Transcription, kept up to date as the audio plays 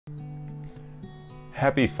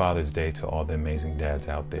Happy Father's Day to all the amazing dads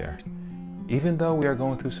out there. Even though we are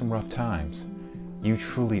going through some rough times, you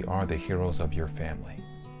truly are the heroes of your family.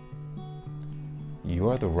 You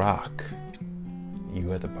are the rock.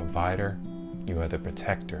 You are the provider. You are the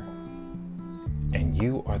protector. And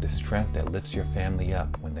you are the strength that lifts your family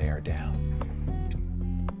up when they are down.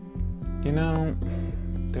 You know,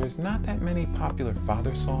 there's not that many popular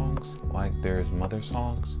father songs like there's mother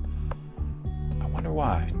songs. I wonder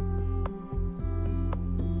why.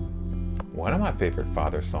 One of my favorite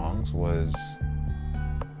father songs was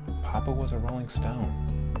Papa Was a Rolling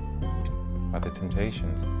Stone by The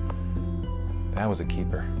Temptations. That was a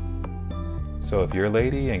keeper. So if your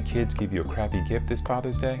lady and kids give you a crappy gift this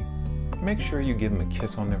Father's Day, make sure you give them a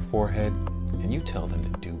kiss on their forehead and you tell them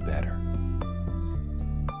to do better.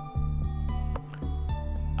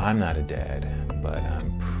 I'm not a dad, but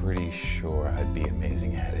I'm pretty sure I'd be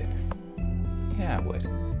amazing at it. Yeah, I would.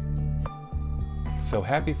 So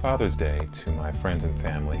happy Father's Day to my friends and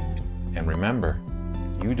family. And remember,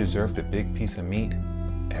 you deserve the big piece of meat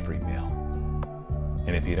every meal.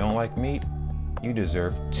 And if you don't like meat, you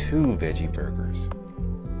deserve 2 veggie burgers.